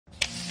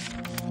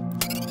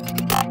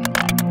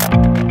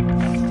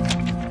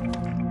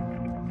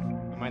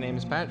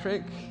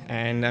Patrick,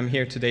 and I'm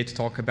here today to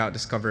talk about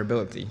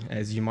discoverability,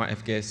 as you might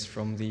have guessed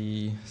from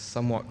the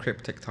somewhat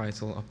cryptic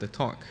title of the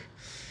talk.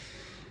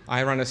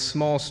 I run a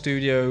small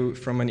studio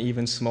from an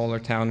even smaller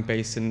town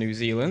based in New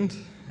Zealand,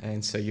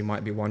 and so you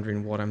might be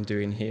wondering what I'm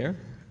doing here.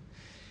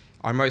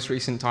 Our most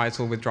recent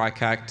title with Dry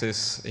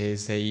Cactus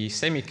is a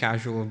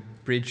semi-casual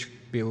bridge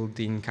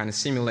building kind of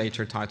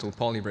simulator titled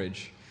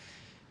Polybridge.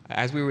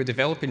 As we were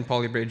developing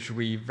Polybridge,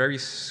 we very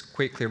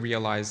quickly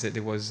realized that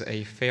there was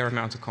a fair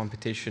amount of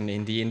competition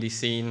in the indie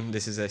scene.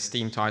 This is a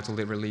Steam title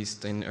that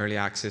released in early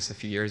access a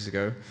few years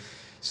ago.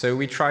 So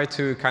we tried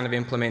to kind of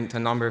implement a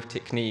number of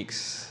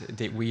techniques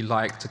that we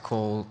like to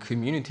call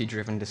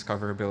community-driven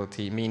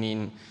discoverability,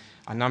 meaning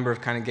a number of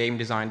kind of game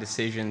design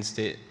decisions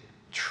that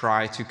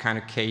try to kind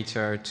of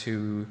cater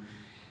to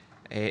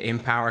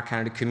empower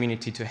kind of the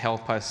community to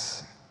help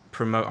us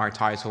promote our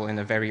title in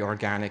a very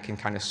organic and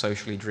kind of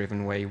socially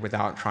driven way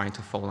without trying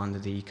to fall under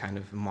the kind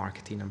of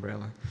marketing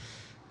umbrella.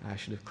 I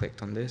should have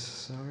clicked on this,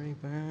 sorry,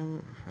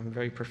 bam. I'm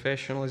very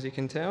professional, as you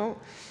can tell.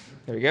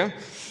 There we go.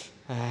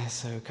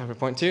 So cover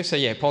point 2. So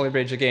yeah,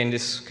 Polybridge, again,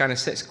 this kind of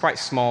quite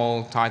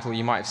small title.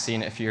 You might have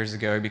seen it a few years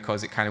ago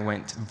because it kind of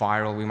went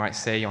viral, we might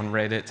say, on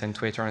Reddit and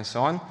Twitter and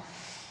so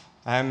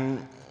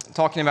on.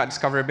 Talking about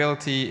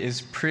discoverability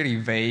is pretty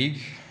vague.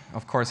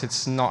 Of course,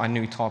 it's not a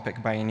new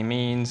topic by any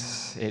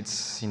means.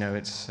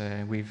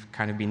 We've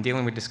kind of been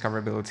dealing with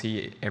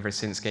discoverability ever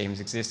since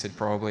games existed,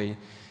 probably.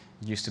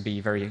 It used to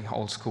be very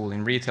old school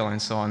in retail and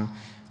so on.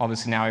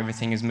 Obviously, now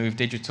everything has moved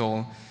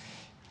digital.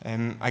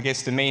 I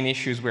guess the main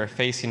issues we're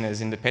facing as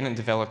independent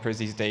developers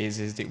these days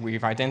is that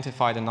we've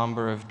identified a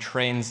number of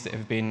trends that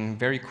have been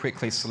very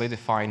quickly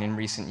solidifying in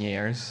recent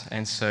years.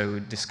 And so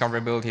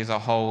discoverability as a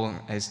whole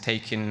has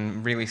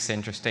taken really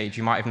center stage.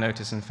 You might have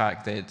noticed, in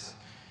fact, that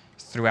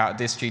throughout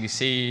this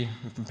GDC,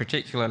 in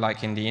particular,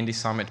 like in the Indie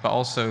Summit, but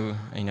also,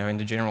 in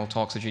the general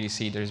talks of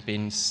GDC, there's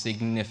been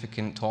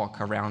significant talk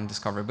around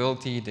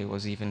discoverability. There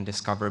was even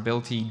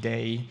Discoverability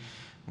Day,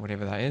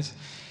 whatever that is.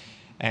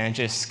 And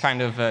just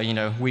kind of,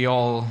 we're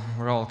all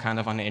kind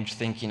of on edge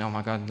thinking, oh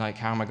my God, like,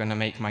 how am I going to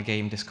make my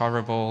game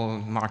discoverable?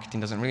 Marketing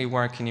doesn't really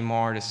work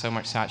anymore. There's so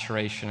much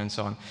saturation and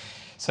so on.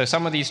 So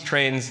some of these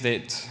trends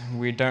that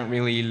we don't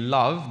really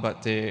love,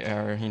 but they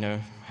are,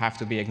 have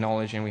to be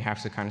acknowledged and we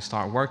have to kind of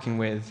start working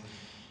with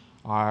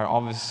are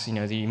obvious,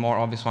 the more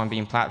obvious one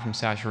being platform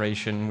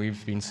saturation.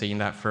 We've been seeing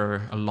that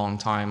for a long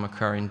time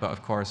occurring, but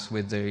of course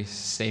with the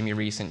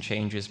semi-recent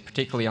changes,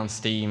 particularly on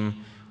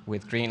Steam,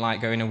 with Greenlight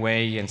going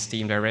away and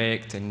Steam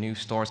Direct and new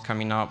stores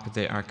coming up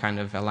that are kind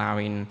of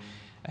allowing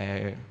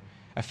a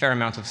fair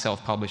amount of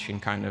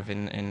self-publishing kind of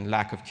and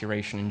lack of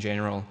curation in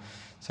general.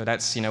 So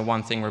that's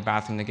one thing we're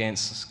battling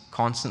against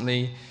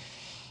constantly.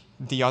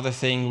 The other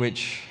thing,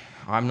 which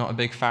I'm not a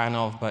big fan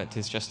of, but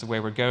it's just the way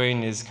we're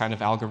going, is kind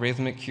of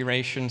algorithmic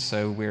curation.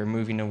 So we're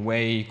moving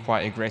away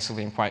quite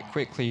aggressively and quite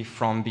quickly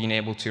from being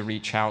able to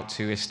reach out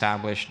to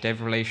establish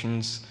dev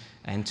relations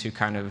and to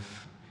kind of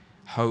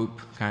hope,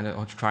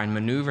 or to try and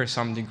maneuver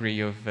some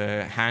degree of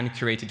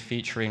hand-curated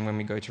featuring when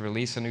we go to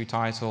release a new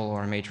title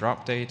or a major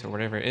update or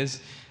whatever it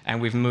is. And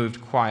we've moved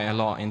quite a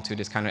lot into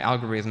this kind of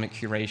algorithmic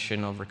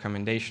curation of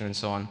recommendation and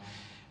so on.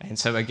 And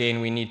so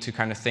again, we need to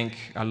kind of think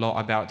a lot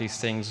about these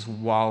things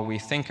while we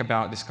think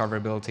about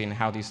discoverability and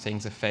how these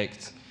things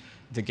affect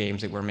the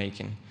games that we're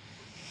making.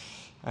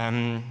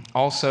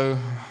 Also,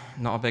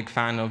 not a big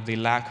fan of the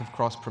lack of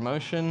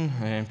cross-promotion.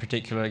 In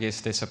particular, I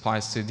guess this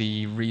applies to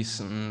the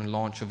recent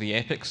launch of the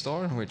Epic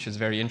Store, which is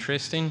very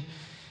interesting.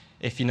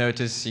 If you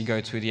notice, you go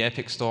to the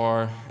Epic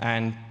Store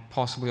and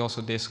possibly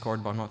also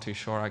Discord, but I'm not too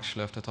sure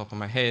actually off the top of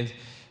my head.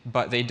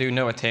 But they do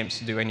no attempts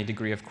to do any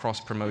degree of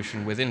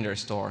cross-promotion within their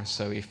store.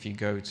 So if you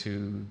go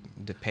to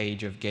the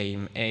page of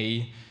game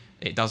A,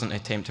 it doesn't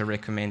attempt to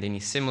recommend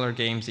any similar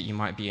games that you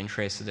might be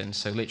interested in.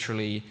 So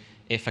literally,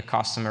 if a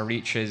customer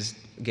reaches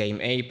game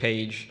A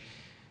page,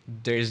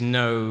 there's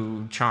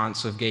no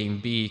chance of game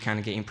B kind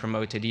of getting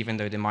promoted, even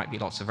though there might be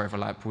lots of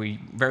overlap. We're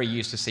very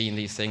used to seeing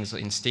these things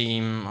in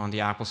Steam, on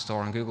the Apple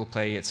Store, on Google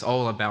Play. It's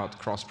all about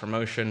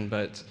cross-promotion,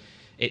 but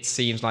it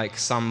seems like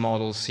some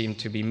models seem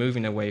to be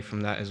moving away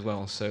from that as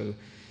well. So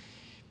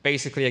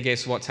basically, I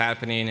guess what's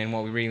happening and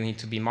what we really need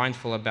to be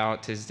mindful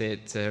about is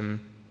that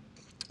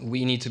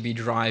we need to be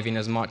driving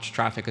as much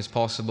traffic as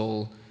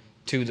possible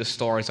to the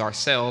stores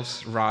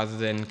ourselves rather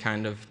than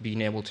kind of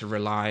being able to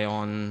rely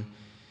on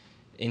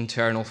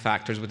internal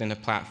factors within the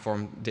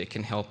platform that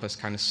can help us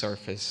kind of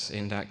surface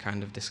in that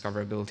kind of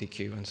discoverability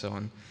queue and so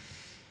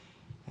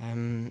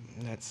on.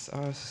 That's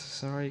us.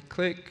 Sorry,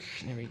 click.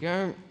 There we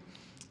go.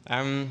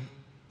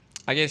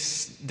 I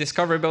guess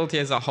discoverability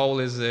as a whole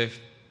is a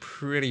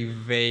pretty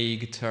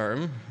vague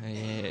term.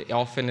 It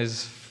often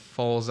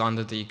falls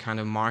under the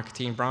kind of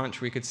marketing branch,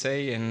 we could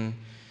say, and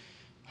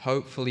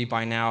hopefully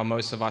by now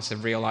most of us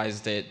have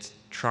realized that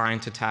trying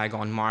to tag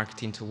on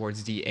marketing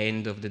towards the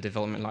end of the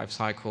development life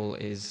cycle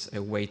is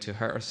a way to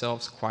hurt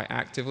ourselves quite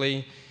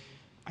actively.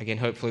 Again,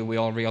 hopefully we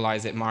all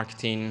realize that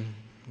marketing,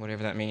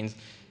 whatever that means,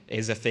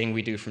 is a thing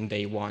we do from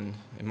day one.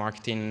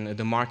 Marketing,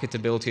 the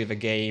marketability of a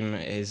game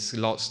is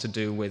lots to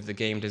do with the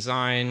game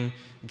design,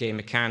 game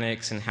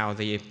mechanics, and how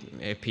they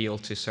appeal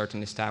to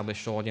certain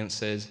established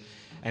audiences.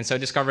 And so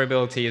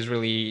discoverability is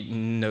really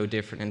no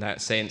different in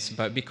that sense.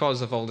 But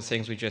because of all the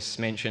things we just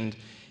mentioned,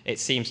 it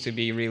seems to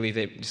be really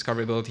that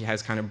discoverability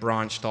has kind of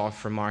branched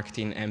off from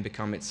marketing and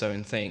become its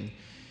own thing.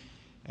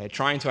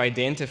 Trying to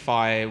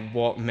identify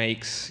what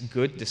makes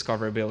good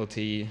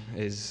discoverability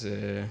is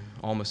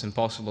almost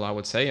impossible, I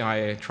would say.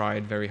 I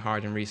tried very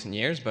hard in recent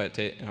years, but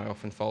I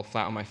often fall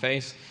flat on my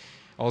face.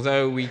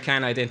 Although we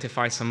can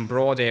identify some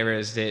broad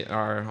areas that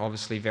are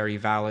obviously very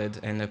valid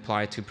and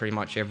apply to pretty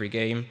much every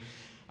game.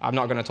 I'm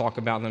not going to talk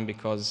about them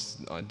because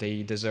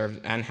they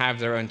deserve and have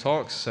their own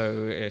talks.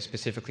 So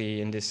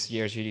specifically in this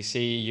year's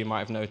UDC, you might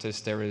have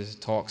noticed there is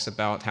talks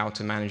about how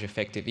to manage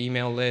effective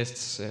email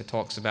lists,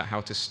 talks about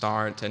how to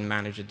start and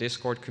manage a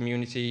Discord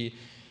community,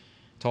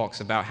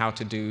 talks about how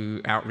to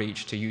do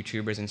outreach to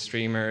YouTubers and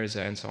streamers,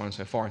 and so on and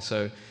so forth.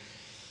 So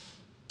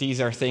these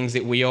are things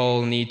that we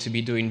all need to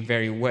be doing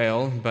very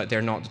well, but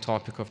they're not the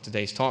topic of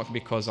today's talk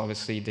because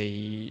obviously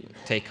they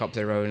take up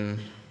their own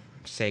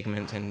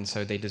segment, and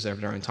so they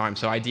deserve their own time.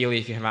 So ideally,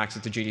 if you have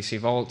access to GDC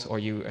Vault or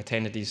you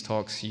attended these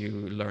talks, you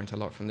learned a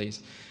lot from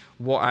these.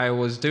 What I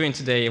was doing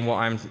today and what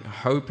I'm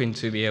hoping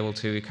to be able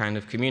to kind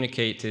of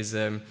communicate is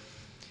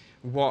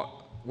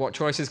what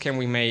choices can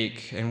we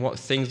make and what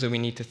things do we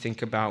need to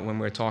think about when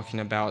we're talking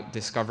about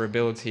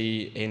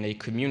discoverability in a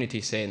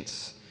community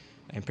sense.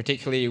 And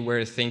particularly,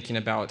 we're thinking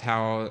about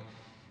how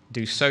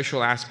do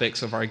social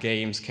aspects of our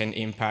games can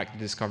impact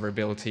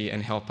discoverability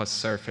and help us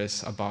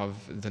surface above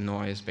the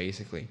noise,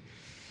 basically.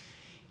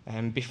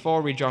 And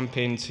before we jump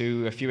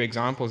into a few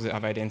examples that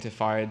I've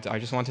identified, I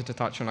just wanted to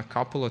touch on a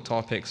couple of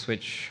topics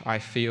which I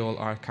feel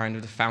are kind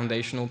of the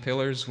foundational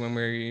pillars when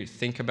we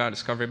think about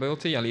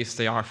discoverability. At least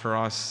they are for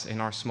us in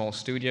our small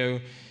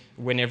studio.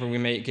 Whenever we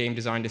make game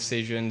design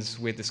decisions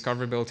with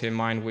discoverability in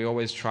mind, we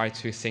always try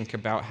to think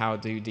about how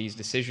do these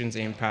decisions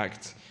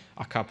impact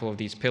a couple of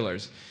these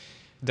pillars.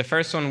 The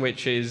first one,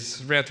 which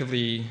is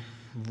relatively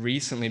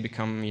recently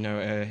become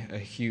a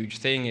huge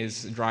thing,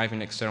 is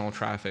driving external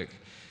traffic.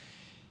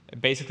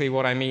 Basically,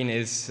 what I mean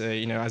is,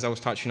 as I was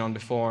touching on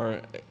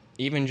before,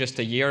 even just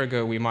a year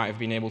ago, we might have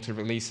been able to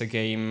release a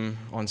game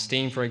on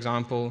Steam, for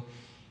example,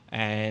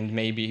 and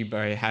maybe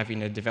by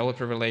having a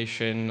developer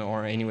relation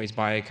or anyways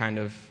by kind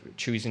of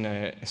choosing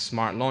a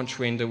smart launch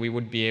window, we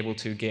would be able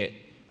to get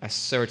a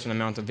certain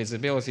amount of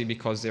visibility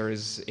because there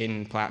is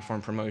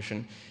in-platform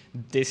promotion.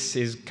 This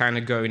is kind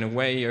of going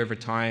away over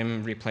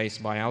time,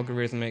 replaced by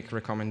algorithmic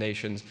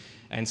recommendations.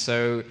 And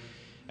so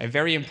a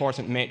very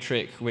important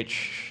metric,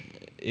 which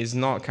is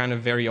not kind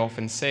of very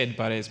often said,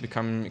 but it's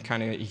become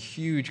kind of a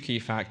huge key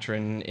factor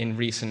in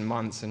recent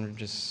months and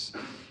just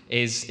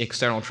is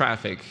external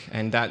traffic.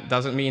 And that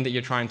doesn't mean that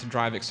you're trying to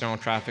drive external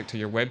traffic to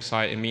your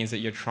website. It means that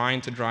you're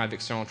trying to drive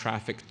external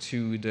traffic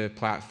to the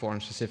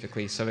platform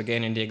specifically. So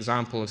again, in the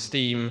example of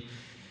Steam,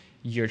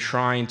 you're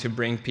trying to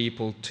bring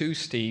people to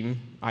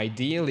Steam.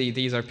 Ideally,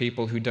 these are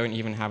people who don't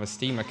even have a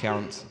Steam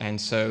account. And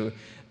so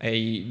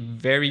a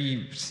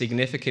very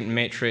significant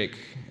metric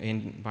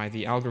by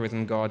the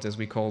algorithm gods, as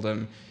we call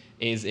them,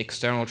 is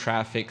external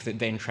traffic that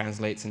then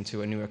translates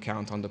into a new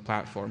account on the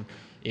platform.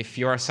 If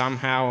you're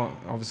somehow,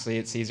 obviously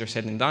it's easier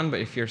said than done,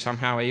 but if you're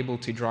somehow able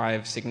to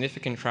drive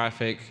significant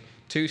traffic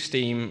to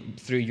Steam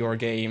through your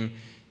game,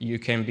 you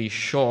can be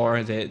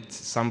sure that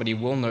somebody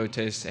will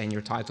notice and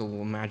your title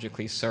will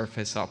magically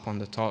surface up on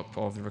the top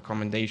of the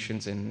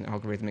recommendations and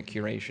algorithmic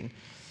curation.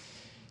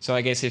 So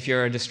I guess if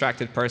you're a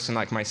distracted person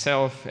like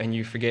myself and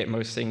you forget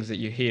most things that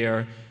you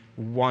hear,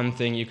 one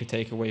thing you could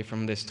take away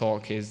from this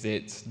talk is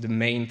that the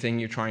main thing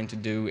you're trying to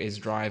do is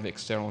drive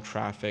external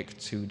traffic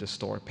to the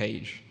store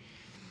page.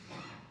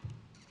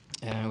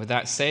 With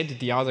that said,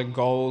 the other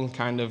goal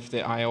kind of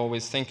that I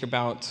always think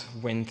about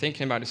when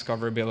thinking about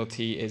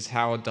discoverability is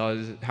how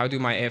do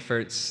my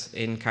efforts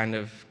in kind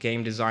of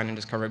game design and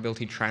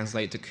discoverability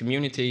translate to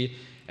community,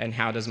 and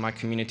how does my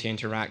community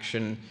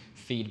interaction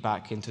feed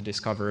back into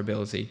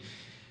discoverability?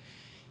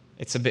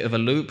 It's a bit of a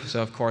loop,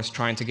 so of course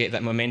trying to get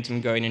that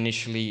momentum going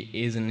initially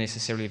isn't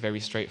necessarily very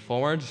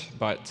straightforward,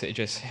 but it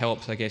just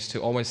helps, I guess, to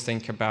always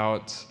think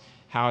about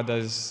how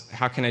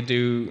can I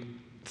do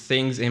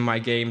things in my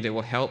game that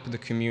will help the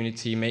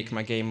community make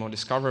my game more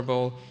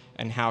discoverable,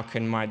 and how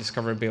can my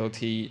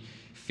discoverability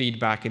feed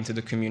back into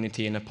the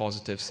community in a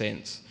positive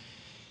sense.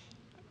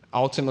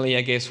 Ultimately,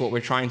 I guess what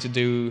we're trying to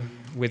do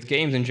with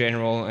games in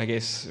general, I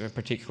guess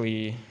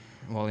particularly,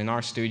 well, in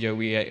our studio,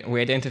 we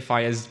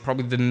identify as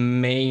probably the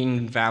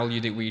main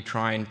value that we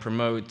try and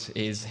promote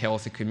is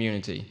healthy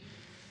community.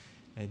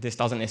 This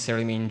doesn't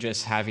necessarily mean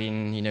just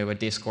having, a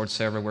Discord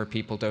server where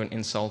people don't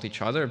insult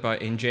each other,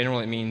 but in general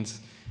it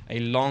means a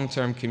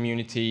long-term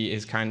community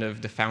is kind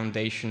of the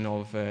foundation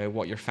of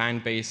what your fan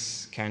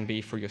base can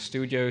be for your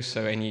studio.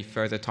 So any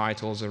further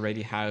titles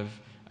already have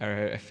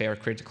a fair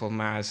critical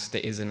mass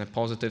that is in a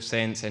positive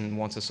sense and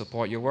wants to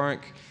support your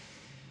work.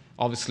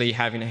 Obviously,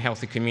 having a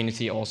healthy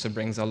community also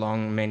brings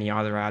along many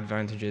other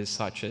advantages,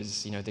 such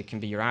as, they can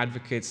be your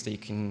advocates, they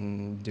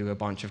can do a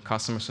bunch of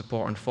customer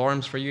support on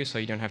forums for you, so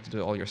you don't have to do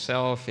it all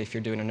yourself. If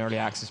you're doing an early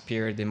access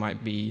period, they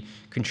might be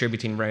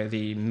contributing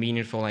really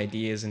meaningful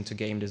ideas into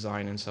game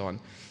design and so on.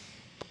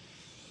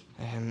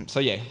 So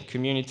yeah,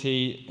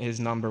 community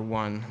is number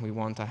one. We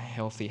want a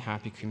healthy,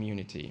 happy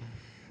community.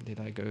 Did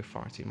I go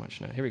far too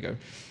much? No, here we go.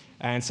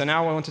 And so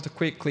now I wanted to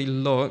quickly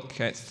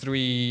look at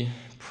 3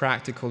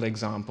 practical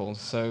examples.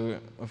 So,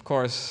 of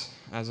course,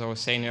 as I was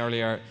saying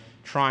earlier,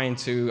 trying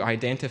to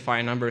identify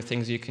a number of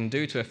things you can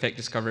do to affect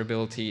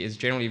discoverability is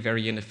generally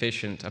very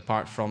inefficient,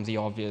 apart from the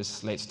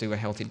obvious, let's do a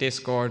healthy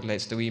Discord,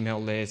 let's do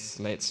email lists,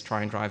 let's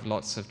try and drive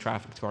lots of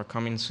traffic to our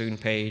coming soon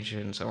page,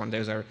 and so on.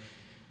 Those are,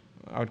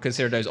 I would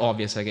consider those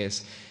obvious, I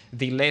guess.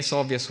 The less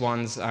obvious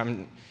ones,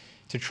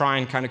 to try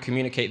and kind of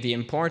communicate the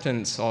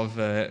importance of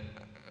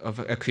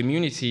a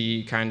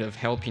community kind of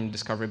helping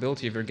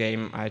discoverability of your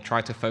game, I try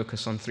to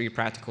focus on 3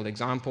 practical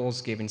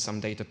examples, giving some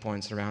data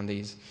points around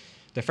these.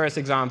 The first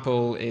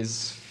example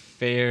is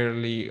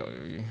fairly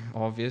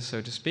obvious, so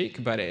to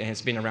speak, but it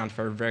has been around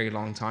for a very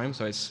long time,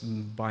 so it's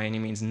by any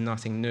means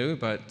nothing new,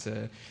 but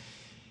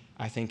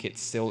I think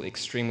it's still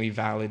extremely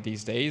valid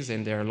these days,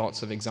 and there are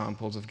lots of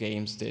examples of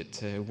games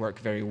that work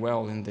very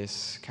well in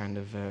this kind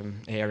of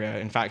area.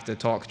 In fact, the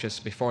talk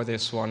just before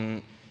this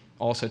one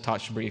also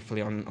touched briefly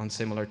on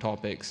similar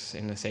topics,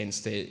 in the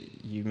sense that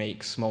you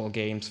make small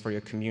games for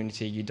your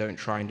community, you don't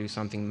try and do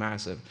something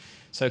massive.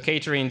 So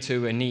catering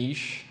to a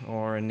niche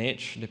or a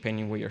niche,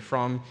 depending where you're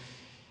from,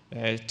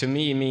 to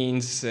me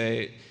means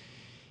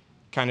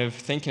kind of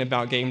thinking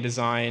about game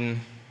design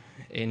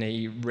in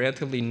a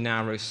relatively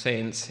narrow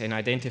sense and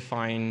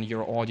identifying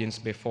your audience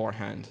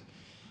beforehand.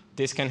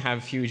 This can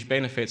have huge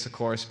benefits, of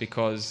course,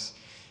 because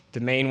the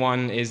main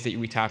one is that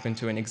we tap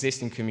into an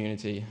existing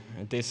community.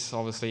 This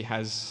obviously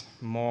has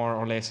more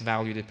or less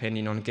value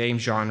depending on game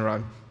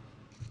genre.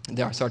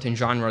 There are certain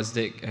genres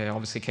that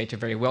obviously cater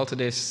very well to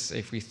this.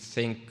 If we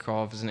think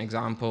of, as an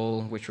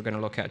example, which we're going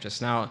to look at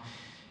just now,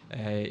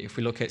 if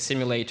we look at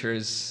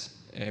simulators,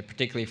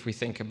 particularly if we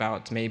think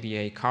about maybe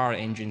a car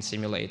engine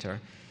simulator,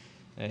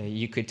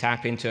 you could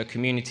tap into a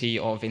community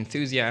of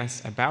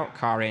enthusiasts about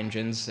car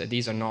engines.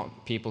 These are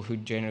not people who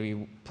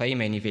generally play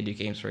many video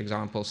games, for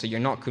example, so you're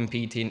not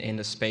competing in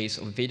the space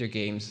of video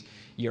games.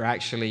 You're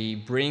actually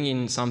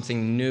bringing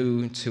something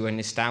new to an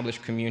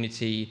established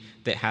community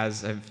that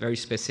has a very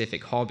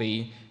specific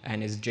hobby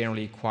and is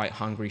generally quite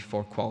hungry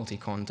for quality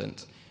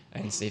content.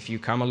 And so if you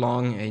come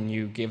along and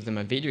you give them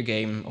a video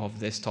game of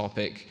this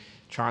topic,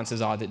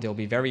 chances are that they'll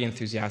be very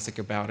enthusiastic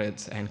about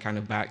it and kind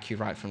of back you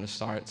right from the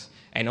start,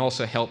 and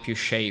also help you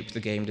shape the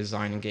game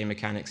design and game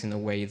mechanics in a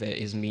way that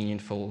is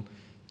meaningful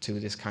to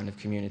this kind of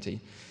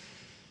community.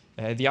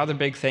 The other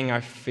big thing I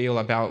feel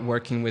about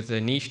working with the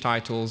niche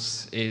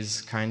titles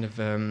is kind of,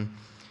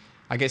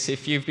 I guess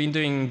if you've been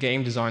doing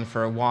game design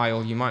for a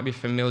while, you might be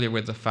familiar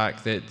with the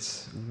fact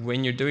that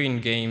when you're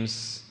doing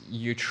games,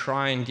 you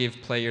try and give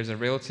players a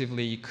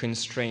relatively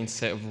constrained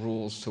set of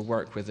rules to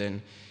work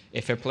within.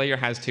 If a player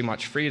has too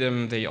much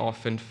freedom, they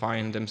often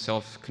find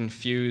themselves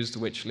confused,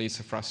 which leads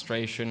to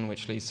frustration,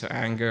 which leads to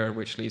anger,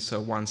 which leads to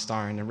a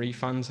 1-star and a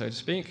refund, so to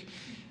speak.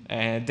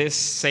 This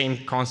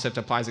same concept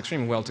applies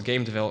extremely well to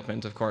game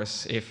development, of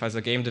course. If, as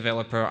a game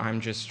developer,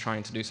 I'm just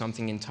trying to do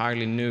something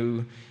entirely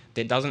new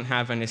that doesn't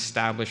have an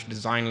established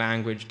design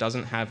language,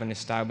 doesn't have an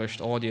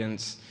established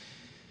audience,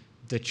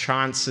 the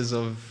chances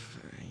of,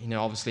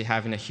 obviously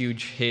having a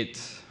huge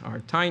hit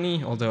are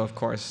tiny, although, of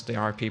course, there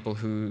are people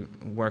who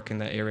work in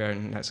that area,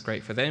 and that's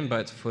great for them.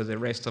 But for the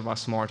rest of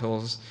us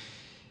mortals,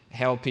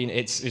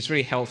 it's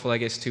really helpful, I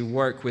guess, to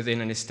work within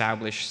an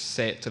established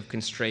set of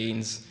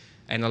constraints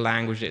and a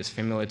language that is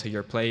familiar to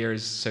your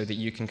players, so that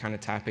you can kind of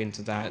tap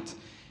into that.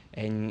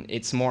 And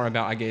it's more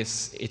about, I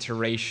guess,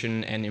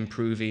 iteration and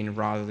improving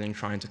rather than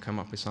trying to come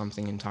up with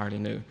something entirely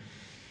new.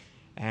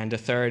 And the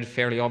third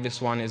fairly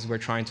obvious one is we're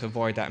trying to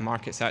avoid that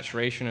market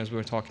saturation, as we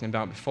were talking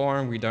about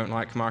before. We don't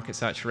like market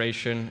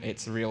saturation.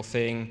 It's a real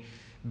thing.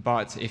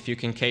 But if you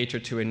can cater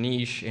to a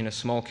niche in a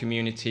small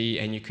community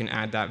and you can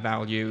add that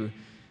value,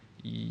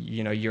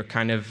 you're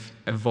kind of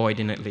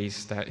avoiding at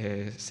least that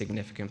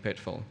significant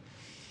pitfall.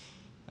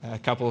 A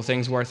couple of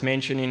things worth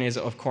mentioning is,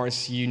 of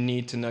course, you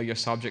need to know your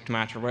subject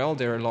matter well.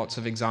 There are lots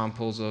of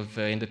examples of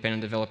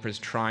independent developers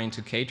trying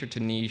to cater to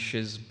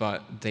niches,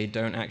 but they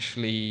don't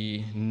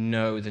actually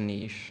know the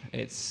niche.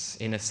 It's,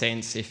 in a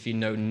sense, if you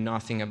know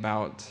nothing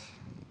about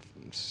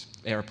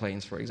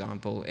airplanes, for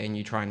example, and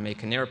you try and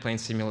make an airplane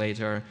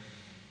simulator,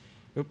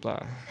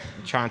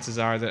 chances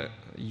are that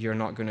you're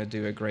not going to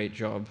do a great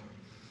job.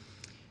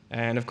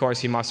 And of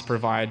course, you must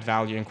provide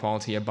value and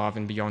quality above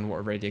and beyond what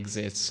already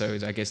exists. So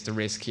I guess the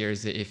risk here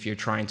is that if you're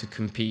trying to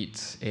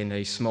compete in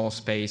a small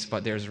space,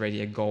 but there's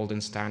already a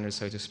golden standard,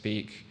 so to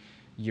speak,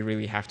 you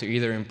really have to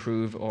either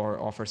improve or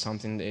offer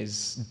something that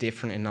is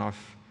different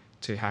enough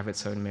to have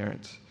its own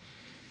merit.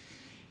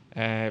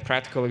 A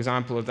practical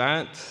example of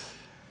that.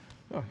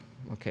 Oh,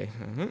 okay,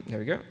 there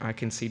we go. I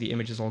can see the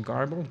images all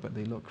garbled, but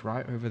they look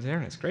right over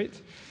there. That's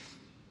great.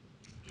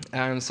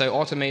 And so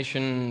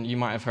automation, you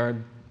might have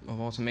heard of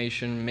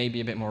automation,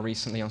 maybe a bit more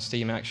recently on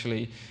Steam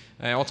actually.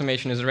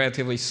 Automation is a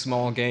relatively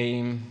small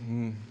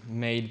game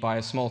made by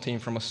a small team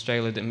from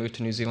Australia that moved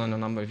to New Zealand a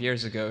number of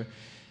years ago.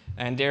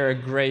 And they're a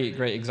great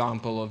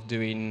example of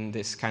doing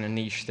this kind of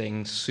niche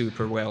thing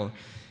super well.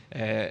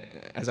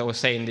 As I was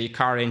saying, the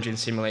car engine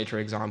simulator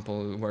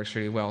example works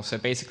really well. So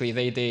basically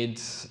they did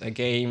a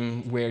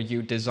game where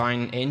you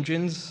design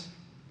engines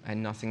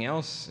and nothing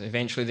else.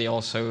 Eventually they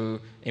also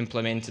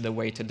implemented a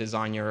way to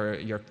design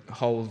your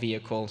whole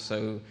vehicle,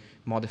 so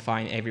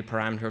modifying every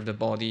parameter of the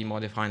body,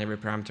 modifying every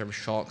parameter of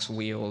shocks,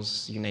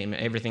 wheels, you name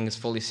it. Everything is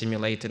fully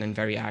simulated and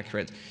very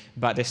accurate.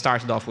 But they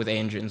started off with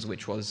engines,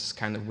 which was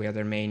kind of where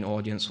their main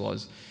audience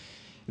was.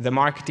 The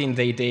marketing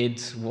they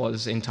did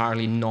was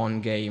entirely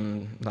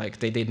non-game. Like,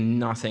 they did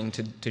nothing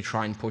to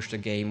try and push the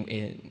game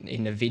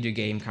in a video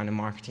game kind of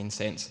marketing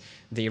sense.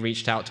 They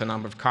reached out to a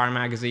number of car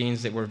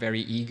magazines that were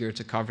very eager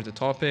to cover the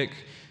topic,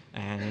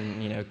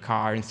 and, you know,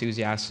 car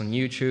enthusiasts on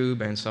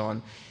YouTube and so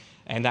on.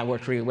 And that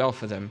worked really well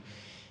for them.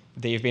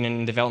 They've been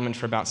in development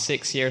for about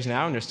 6 years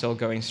now, and they're still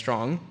going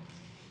strong.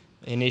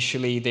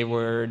 Initially, they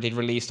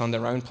released on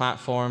their own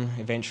platform,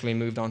 eventually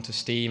moved on to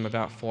Steam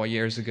about 4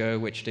 years ago,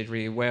 which did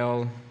really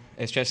well.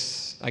 It's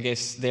just, I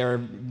guess, they're a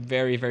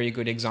very, very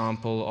good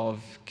example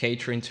of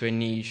catering to a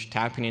niche,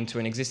 tapping into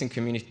an existing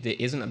community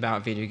that isn't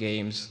about video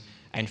games,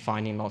 and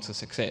finding lots of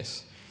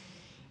success.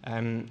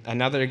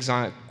 Another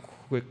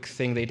quick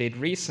thing they did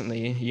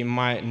recently, you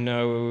might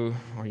know,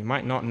 or you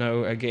might not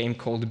know, a game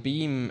called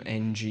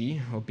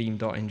BeamNG, or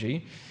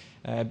Beam.ng.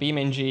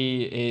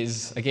 BeamNG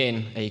is,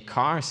 again, a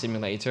car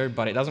simulator,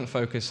 but it doesn't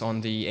focus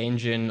on the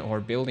engine or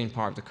building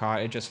part of the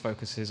car. It just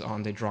focuses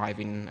on the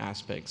driving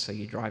aspect. So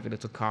you drive a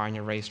little car in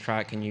your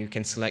racetrack, and you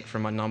can select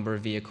from a number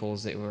of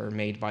vehicles that were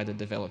made by the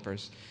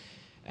developers.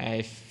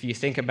 If you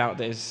think about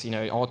this, you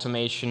know,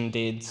 automation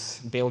did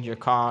build your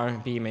car,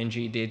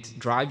 BeamNG did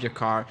drive your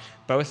car.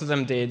 Both of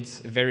them did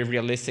very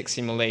realistic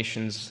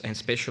simulations and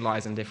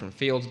specialize in different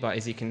fields, but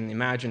as you can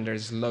imagine,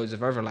 there's loads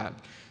of overlap.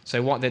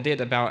 So what they did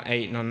about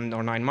 8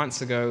 or 9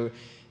 months ago,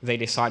 they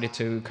decided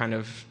to kind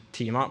of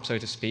team up, so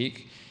to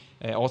speak.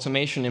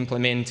 Automation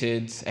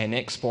implemented an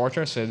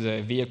exporter, so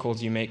the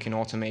vehicles you make in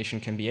automation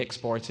can be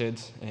exported.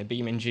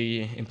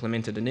 BeamNG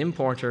implemented an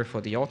importer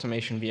for the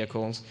automation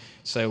vehicles.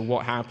 So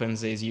what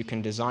happens is you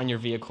can design your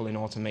vehicle in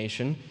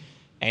automation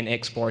and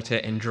export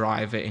it and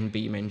drive it in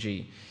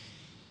BeamNG.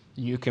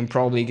 You can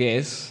probably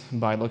guess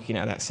by looking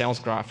at that sales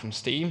graph from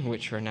Steam,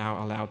 which we're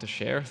now allowed to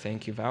share.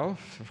 Thank you, Valve,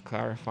 for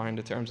clarifying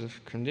the terms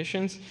of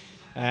conditions.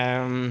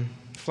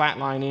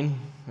 Flatlining,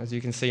 as you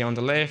can see on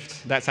the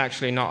left. That's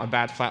actually not a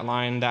bad flat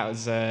line. That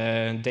was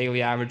a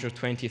daily average of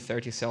 20,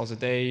 30 sales a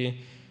day,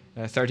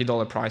 a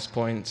 $30 price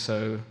point,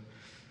 so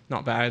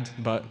not bad,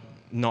 but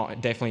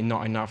definitely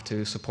not enough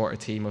to support a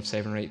team of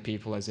 7 or 8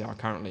 people as they are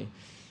currently.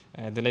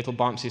 The little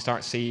bumps you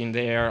start seeing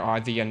there are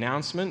the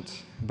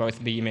announcement.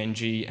 Both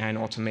BeamNG and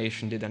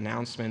Automation did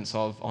announcements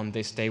of, on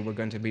this day we're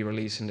going to be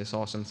releasing this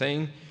awesome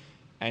thing.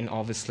 And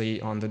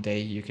obviously on the day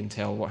you can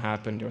tell what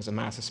happened. There was a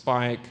massive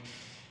spike,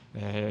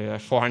 a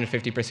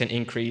 450%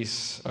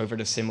 increase over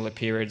the similar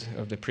period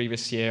of the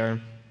previous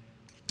year.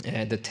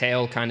 The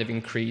tail kind of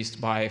increased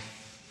by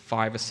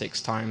 5 or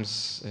 6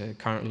 times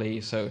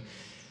currently. So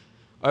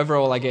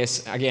overall, I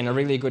guess, again, a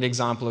really good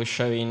example of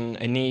showing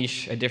a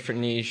niche, a different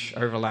niche,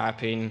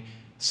 overlapping,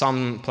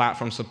 some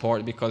platform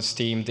support, because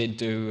Steam did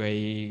do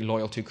a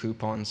loyalty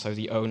coupon, so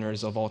the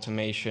owners of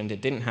Automation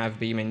that didn't have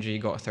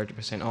BeamNG got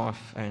 30%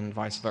 off, and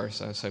vice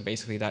versa. So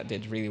basically that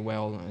did really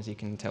well, as you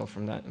can tell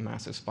from that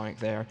massive spike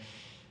there.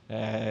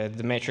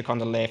 The metric on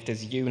the left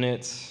is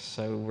units,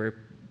 so we're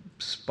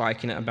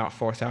spiking at about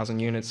 4,000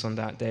 units on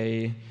that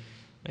day.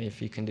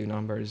 If you can do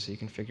numbers, you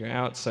can figure it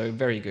out, so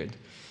very good.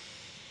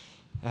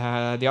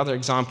 The other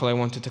example I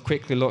wanted to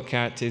quickly look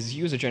at is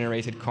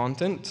user-generated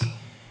content.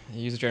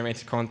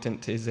 User-generated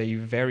content is a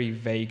very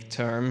vague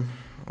term.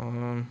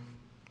 I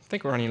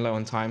think we're running low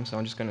on time, so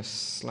I'm just going to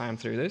slam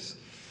through this.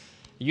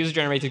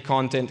 User-generated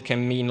content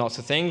can mean lots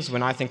of things.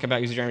 When I think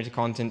about user-generated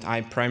content,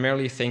 I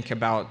primarily think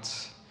about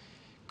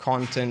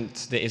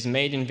content that is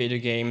made in video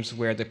games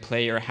where the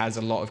player has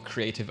a lot of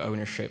creative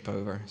ownership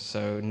over.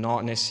 So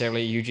not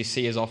necessarily,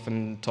 UGC is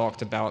often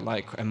talked about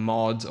like a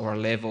mod or a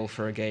level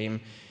for a game.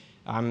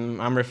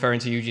 I'm referring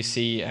to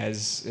UGC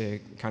as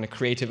kind of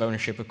creative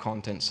ownership of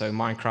content. So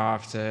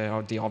Minecraft,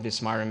 or the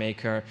obvious Mario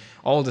Maker,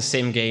 all the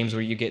sim games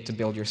where you get to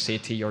build your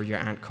city or your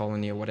ant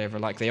colony or whatever,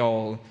 like they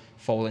all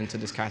fall into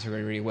this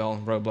category really well.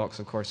 Roblox,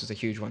 of course, is a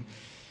huge one.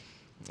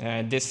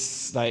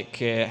 This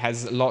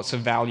has lots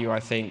of value, I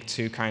think,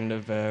 to kind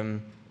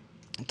of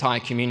tie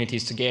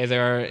communities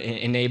together,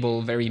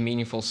 enable very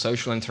meaningful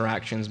social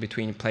interactions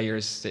between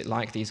players that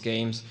like these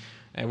games.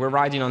 We're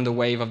riding on the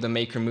wave of the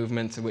maker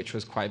movement, which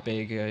was quite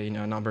big a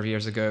number of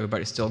years ago,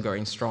 but it's still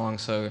going strong.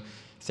 So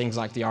things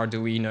like the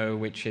Arduino,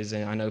 which is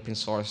an open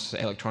source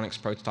electronics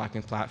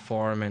prototyping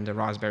platform, and the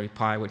Raspberry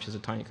Pi, which is a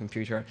tiny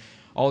computer.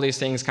 All these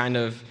things kind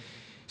of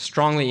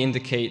strongly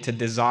indicate a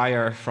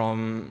desire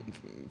from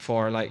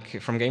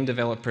game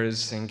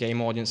developers and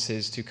game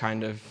audiences to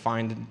kind of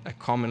find a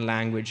common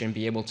language and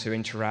be able to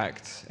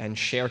interact and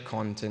share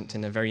content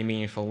in a very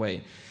meaningful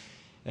way.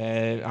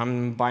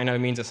 I'm by no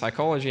means a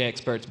psychology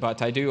expert,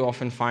 but I do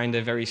often find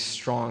a very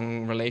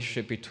strong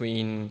relationship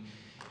between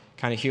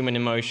kind of human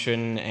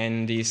emotion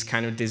and this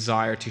kind of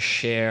desire to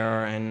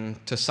share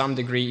and to some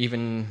degree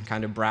even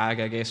kind of brag,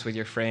 I guess, with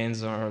your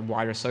friends or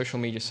wider social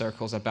media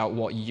circles about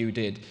what you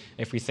did.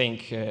 If we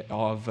think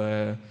of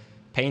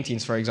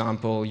paintings, for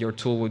example, your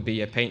tool would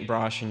be a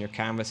paintbrush and your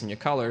canvas and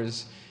your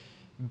colors,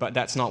 but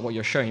that's not what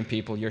you're showing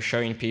people. You're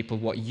showing people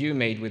what you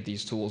made with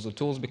these tools. The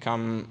tools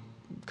become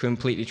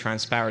completely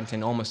transparent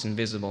and almost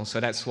invisible. So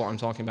that's what I'm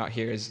talking about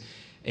here is,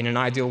 in an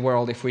ideal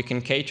world, if we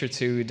can cater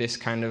to this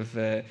kind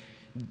of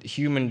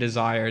human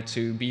desire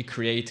to be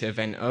creative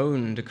and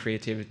own the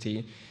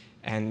creativity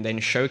and then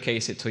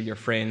showcase it to your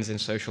friends in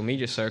social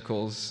media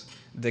circles,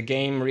 the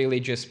game really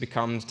just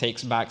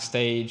takes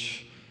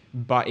backstage,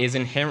 but is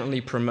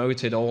inherently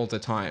promoted all the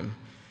time.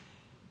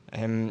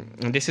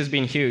 And this has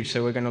been huge.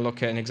 So we're going to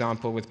look at an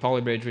example with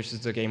Polybridge, which is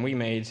the game we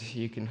made.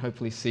 You can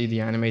hopefully see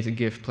the animated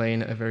GIF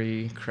playing at a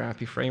very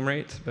crappy frame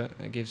rate, but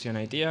it gives you an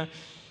idea.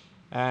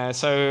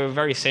 So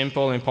very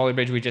simple. In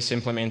Polybridge, we just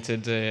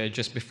implemented,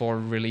 just before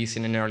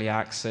releasing in early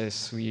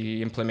access,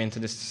 we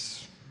implemented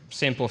this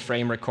simple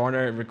frame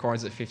recorder. It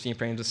records at 15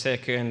 frames a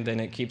second, and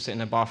it keeps it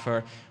in a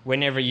buffer.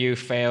 Whenever you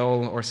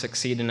fail or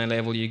succeed in a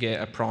level, you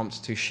get a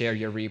prompt to share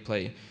your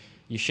replay.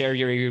 You share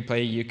your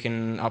replay, you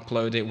can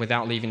upload it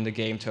without leaving the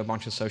game to a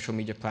bunch of social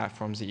media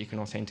platforms that you can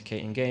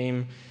authenticate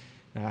in-game.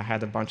 I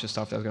had a bunch of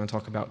stuff that I was going to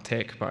talk about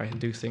tech, but I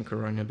do think we're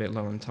running a bit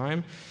low on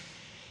time.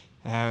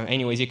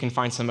 Anyways, you can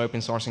find some open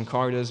source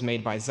encoders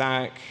made by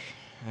Zach.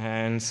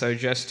 And so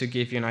just to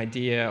give you an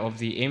idea of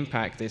the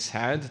impact this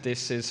had,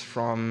 this is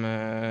from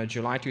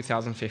July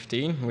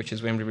 2015, which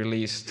is when we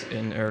released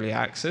in early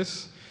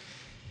access.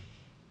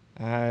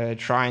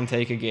 Try and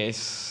take a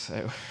guess.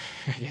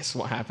 I guess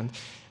what happened.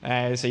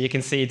 So you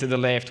can see to the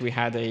left, we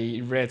had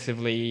a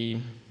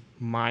relatively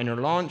minor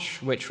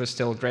launch, which was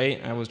still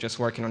great. I was just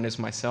working on this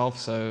myself,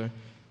 so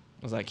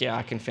I was like, yeah,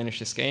 I can finish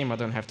this game. I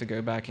don't have to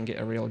go back and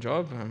get a real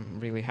job. I'm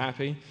really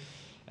happy.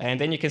 And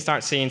then you can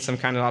start seeing some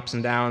kind of ups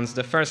and downs.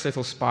 The first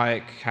little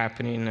spike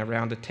happening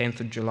around the 10th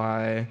of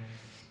July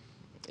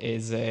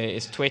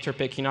is Twitter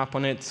picking up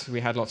on it. We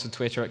had lots of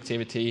Twitter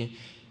activity.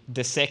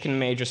 The second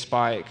major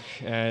spike,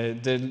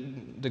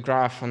 the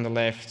graph on the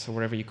left, or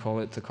whatever you call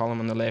it, the column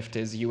on the left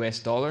is US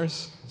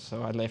dollars.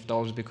 So I left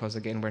dollars because,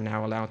 again, we're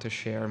now allowed to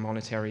share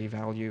monetary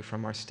value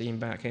from our Steam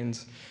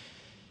backends.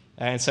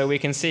 And so we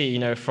can see,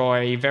 for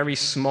a very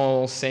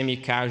small,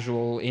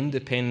 semi-casual,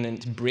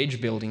 independent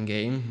bridge-building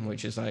game,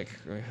 which is like,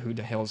 who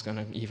the hell is going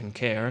to even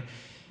care?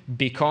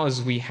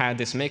 Because we had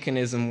this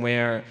mechanism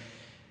where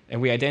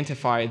we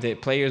identified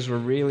that players were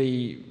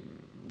really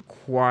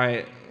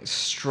quite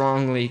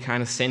strongly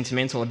kind of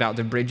sentimental about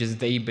the bridges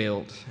they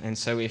built. And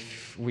so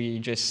if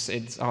we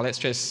let's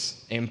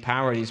just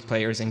empower these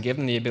players and give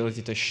them the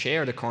ability to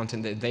share the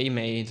content that they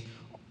made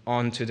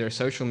onto their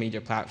social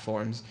media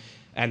platforms.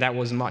 And that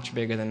was much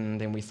bigger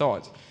than we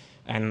thought.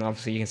 And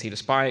obviously you can see the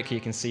spike,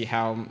 you can see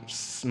how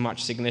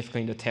much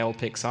significantly the tail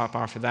picks up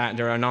after that.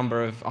 There are a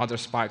number of other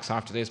spikes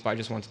after this, but I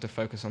just wanted to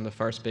focus on the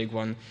first big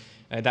one.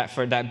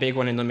 That big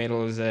one in the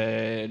middle is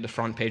the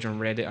front page on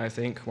Reddit, I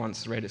think,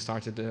 once Reddit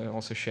started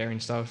also sharing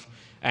stuff.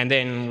 And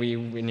then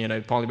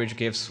Polybridge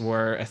GIFs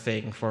were a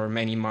thing for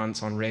many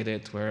months on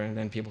Reddit, where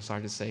then people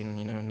started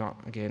saying,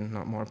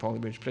 not more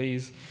Polybridge,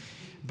 please.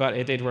 But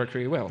it did work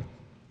really well.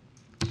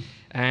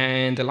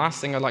 And the last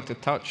thing I'd like to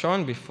touch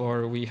on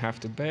before we have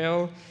to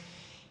bail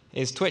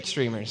is Twitch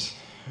streamers.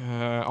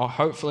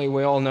 Hopefully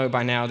we all know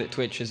by now that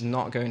Twitch is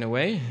not going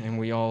away, and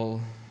we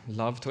all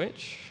love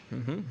Twitch.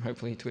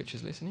 Hopefully Twitch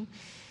is listening.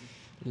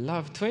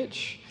 Love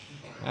Twitch.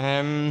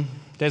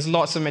 There's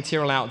lots of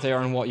material out there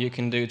on what you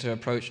can do to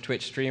approach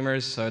Twitch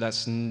streamers, so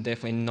that's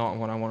definitely not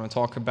what I want to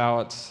talk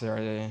about. There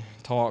are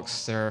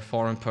talks, there are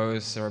forum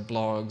posts, there are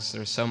blogs,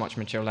 there's so much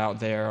material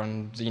out there.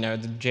 And the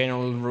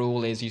general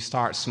rule is you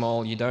start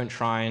small, you don't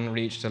try and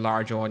reach the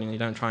large audience, you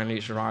don't try and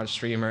reach the large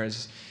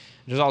streamers.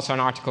 There's also an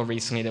article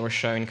recently that was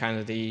showing kind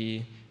of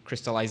the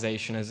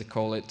crystallization, as they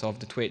call it, of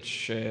the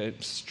Twitch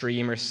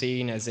streamer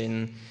scene,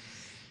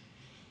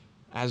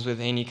 as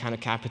with any kind of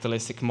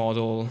capitalistic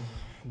model,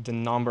 the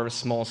number of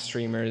small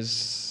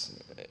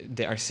streamers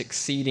that are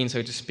succeeding,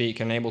 so to speak,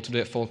 and able to do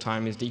it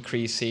full-time is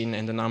decreasing,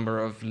 and the number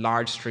of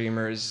large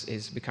streamers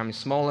is becoming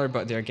smaller,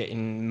 but they're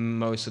getting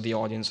most of the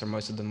audience or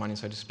most of the money,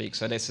 so to speak.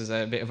 So this is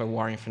a bit of a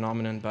worrying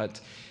phenomenon, but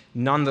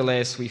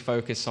nonetheless, we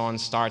focus on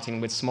starting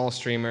with small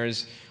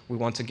streamers. We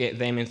want to get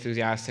them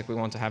enthusiastic. We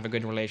want to have a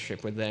good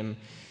relationship with them.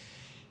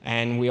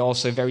 And we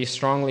also very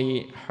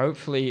strongly,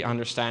 hopefully,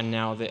 understand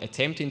now that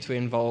attempting to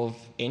involve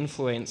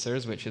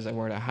influencers, which is a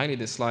word I highly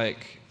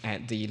dislike,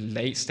 at the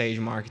late stage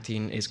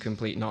marketing is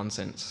complete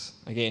nonsense.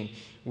 Again,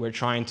 we're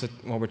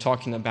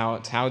talking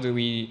about how do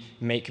we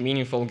make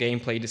meaningful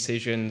gameplay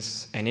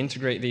decisions and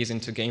integrate these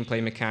into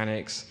gameplay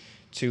mechanics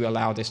to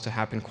allow this to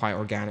happen quite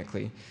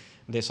organically.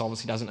 This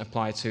obviously doesn't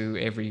apply to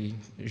every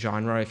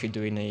genre. If you're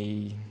doing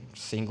a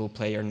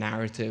single-player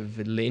narrative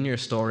linear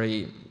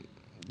story,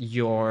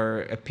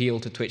 your appeal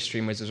to Twitch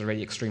streamers is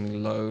already extremely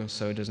low,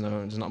 so there's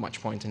not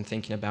much point in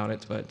thinking about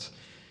it. But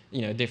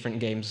different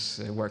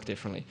games work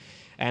differently.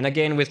 And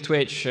again, with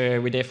Twitch,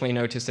 we definitely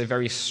noticed a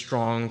very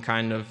strong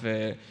kind of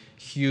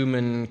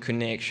human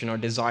connection or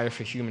desire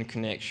for human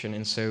connection,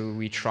 and so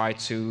we try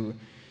to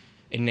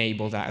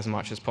enable that as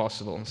much as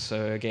possible.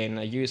 So again,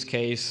 a use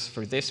case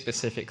for this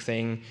specific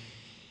thing,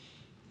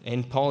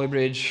 in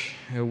Polybridge,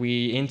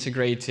 we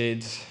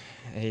integrated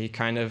a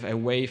kind of a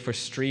way for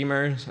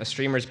streamers. A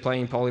streamer is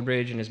playing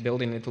Polybridge and is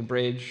building a little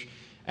bridge,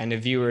 and the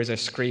viewers are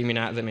screaming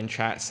at them in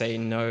chat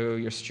saying, no,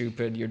 you're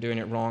stupid, you're doing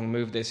it wrong,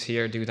 move this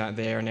here, do that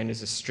there, and then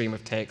there's a stream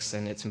of text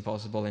and it's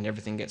impossible and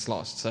everything gets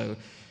lost. So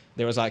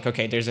there was like,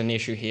 okay, there's an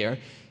issue here.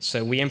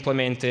 So we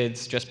implemented,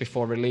 just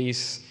before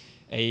release,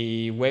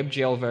 a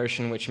WebGL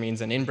version, which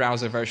means an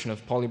in-browser version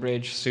of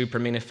Polybridge, super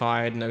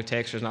minified, no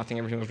textures, nothing,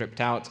 everything was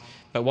ripped out.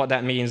 But what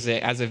that means is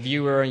that as a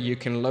viewer, you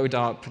can load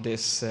up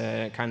this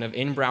kind of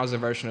in-browser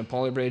version of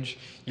Polybridge.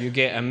 You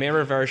get a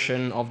mirror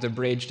version of the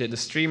bridge that the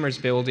streamer's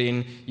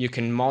building. You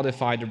can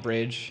modify the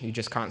bridge. You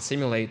just can't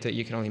simulate it.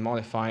 You can only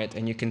modify it,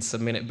 and you can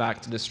submit it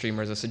back to the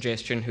streamer as a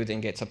suggestion, who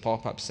then gets a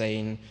pop-up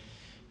saying,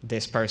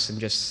 this person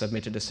just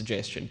submitted a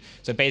suggestion.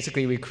 So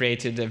basically, we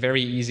created a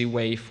very easy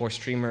way for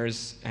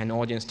streamers and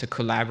audience to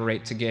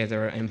collaborate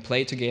together and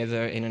play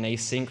together in an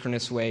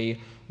asynchronous way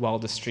while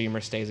the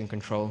streamer stays in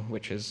control,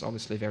 which is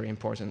obviously very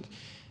important.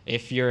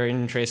 If you're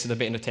interested a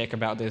bit in the tech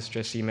about this,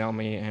 just email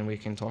me and we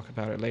can talk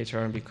about it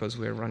later, because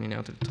we're running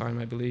out of time,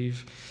 I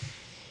believe.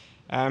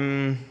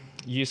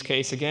 Use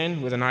case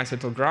again with a nice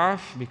little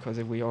graph, because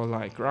we all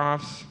like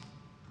graphs.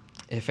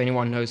 If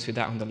anyone knows who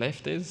that on the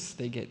left is,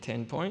 they get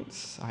 10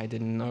 points. I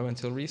didn't know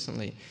until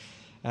recently.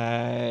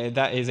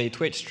 That is a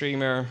Twitch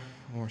streamer,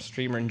 or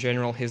streamer in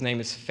general. His name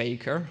is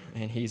Faker,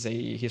 and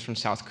he's from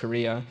South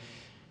Korea.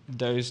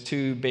 Those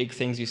two big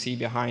things you see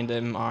behind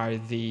him are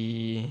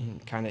the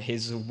kind of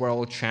his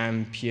world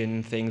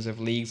champion things of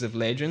League of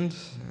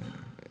Legends,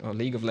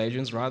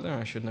 rather.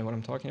 I should know what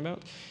I'm talking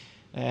about.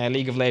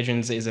 League of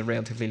Legends is a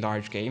relatively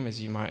large game, as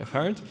you might have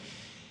heard.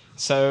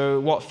 So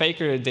what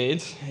Faker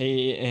did,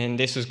 and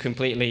this was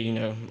completely,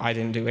 I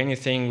didn't do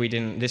anything.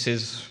 This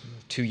is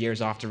 2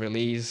 years after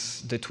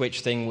release. The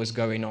Twitch thing was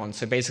going on.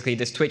 So basically,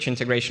 this Twitch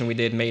integration we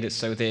did made it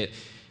so that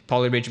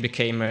Polybridge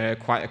became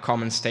quite a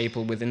common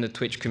staple within the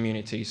Twitch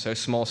community. So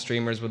small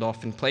streamers would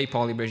often play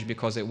Polybridge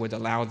because it would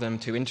allow them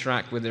to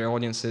interact with their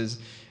audiences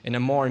in a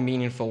more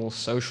meaningful,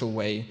 social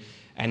way,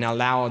 and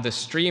allow the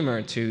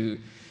streamer to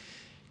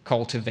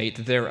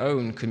cultivate their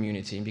own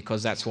community,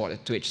 because that's what a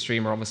Twitch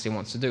streamer obviously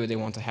wants to do. They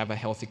want to have a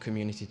healthy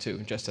community too,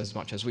 just as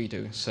much as we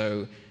do.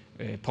 So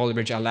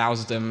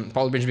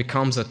Polybridge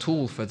becomes a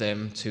tool for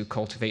them to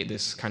cultivate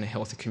this kind of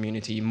healthy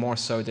community, more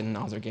so than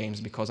other games,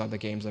 because other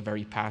games are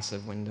very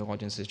passive when the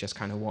audience is just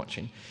kind of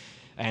watching.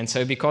 And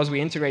so because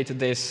we integrated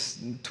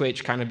this,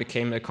 Twitch kind of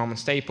became a common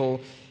staple.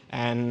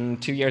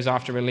 And 2 years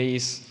after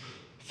release,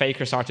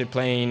 Faker started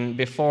playing.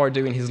 Before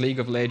doing his League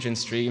of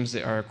Legends streams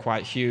that are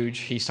quite huge,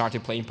 he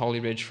started playing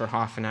Polybridge for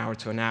half an hour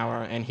to an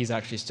hour, and he's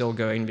actually still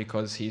going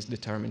because he's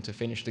determined to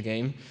finish the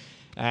game.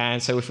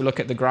 And so if we look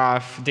at the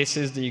graph, this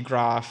is the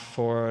graph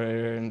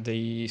for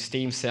the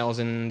Steam sales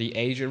in the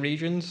Asia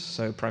regions,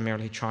 so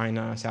primarily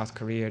China, South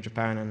Korea,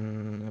 Japan,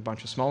 and a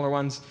bunch of smaller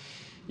ones.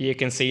 You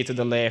can see to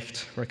the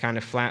left, we're kind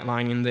of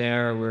flatlining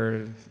there.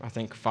 We're, I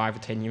think, 5 or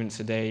 10 units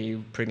a day,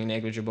 pretty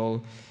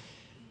negligible.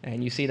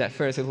 And you see that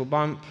first little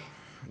bump.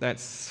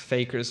 That's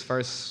Faker's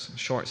first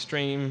short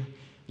stream.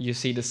 You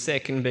see the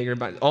second bigger,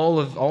 but all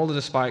of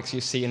the spikes you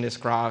see in this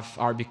graph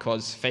are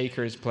because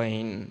Faker is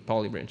playing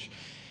Polybridge.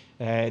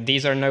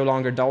 These are no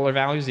longer dollar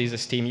values. These are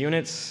Steam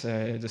units.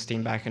 The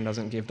Steam backend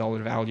doesn't give dollar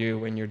value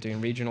when you're doing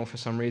regional for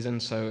some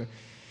reason. So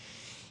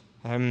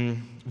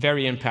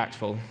very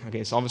impactful.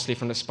 Okay, so obviously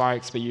from the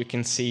spikes, but you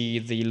can see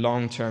the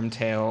long-term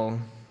tail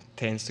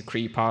tends to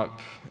creep up,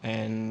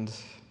 and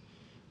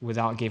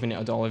without giving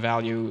it a dollar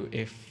value,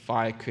 if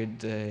I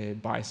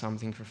could buy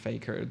something for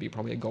Faker, it would be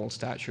probably a gold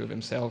statue of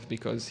himself,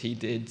 because he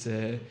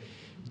did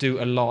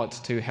do a lot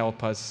to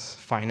help us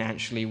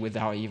financially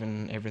without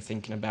even ever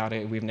thinking about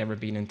it. We've never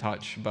been in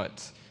touch,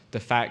 but the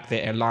fact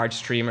that a large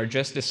streamer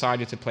just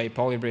decided to play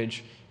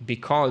Polybridge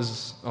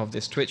because of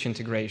this Twitch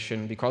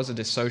integration, because of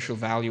the social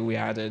value we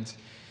added,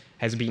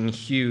 has been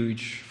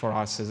huge for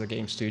us as a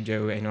game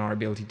studio and our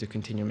ability to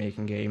continue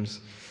making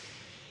games.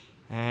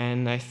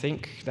 And I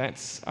think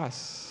that's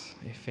us.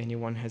 If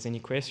anyone has any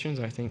questions,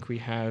 I think we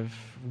have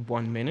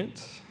 1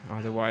 minute.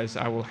 Otherwise,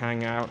 I will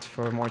hang out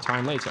for more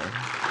time later.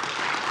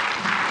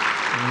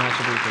 Much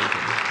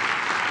appreciated.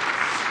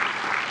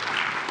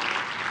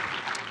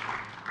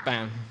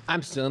 Bam.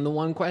 I'm still in the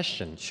one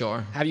question.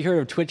 Sure. Have you heard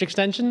of Twitch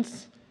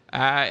extensions?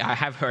 I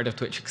have heard of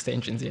Twitch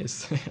extensions,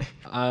 yes.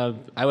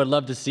 I would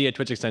love to see a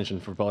Twitch extension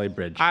for Poly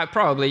Bridge.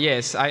 Probably,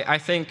 yes. I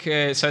think,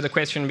 so the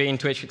question being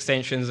Twitch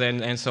extensions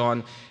and so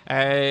on.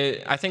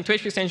 I think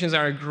Twitch extensions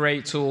are a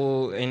great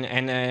tool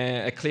and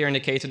a clear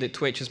indicator that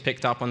Twitch has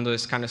picked up on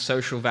this kind of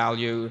social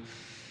value.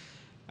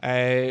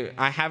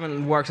 I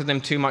haven't worked with them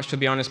too much, to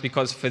be honest,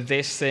 because for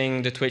this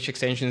thing, the Twitch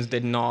extensions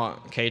did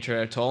not cater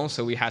at all.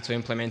 So we had to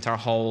implement our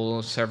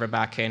whole server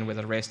backend with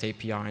a REST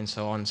API and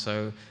so on.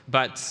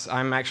 But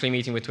I'm actually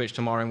meeting with Twitch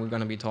tomorrow, and we're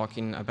going to be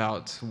talking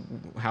about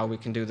how we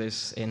can do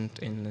this and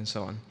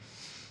so on.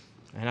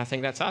 And I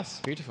think that's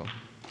us. Beautiful.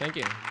 Thank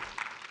you.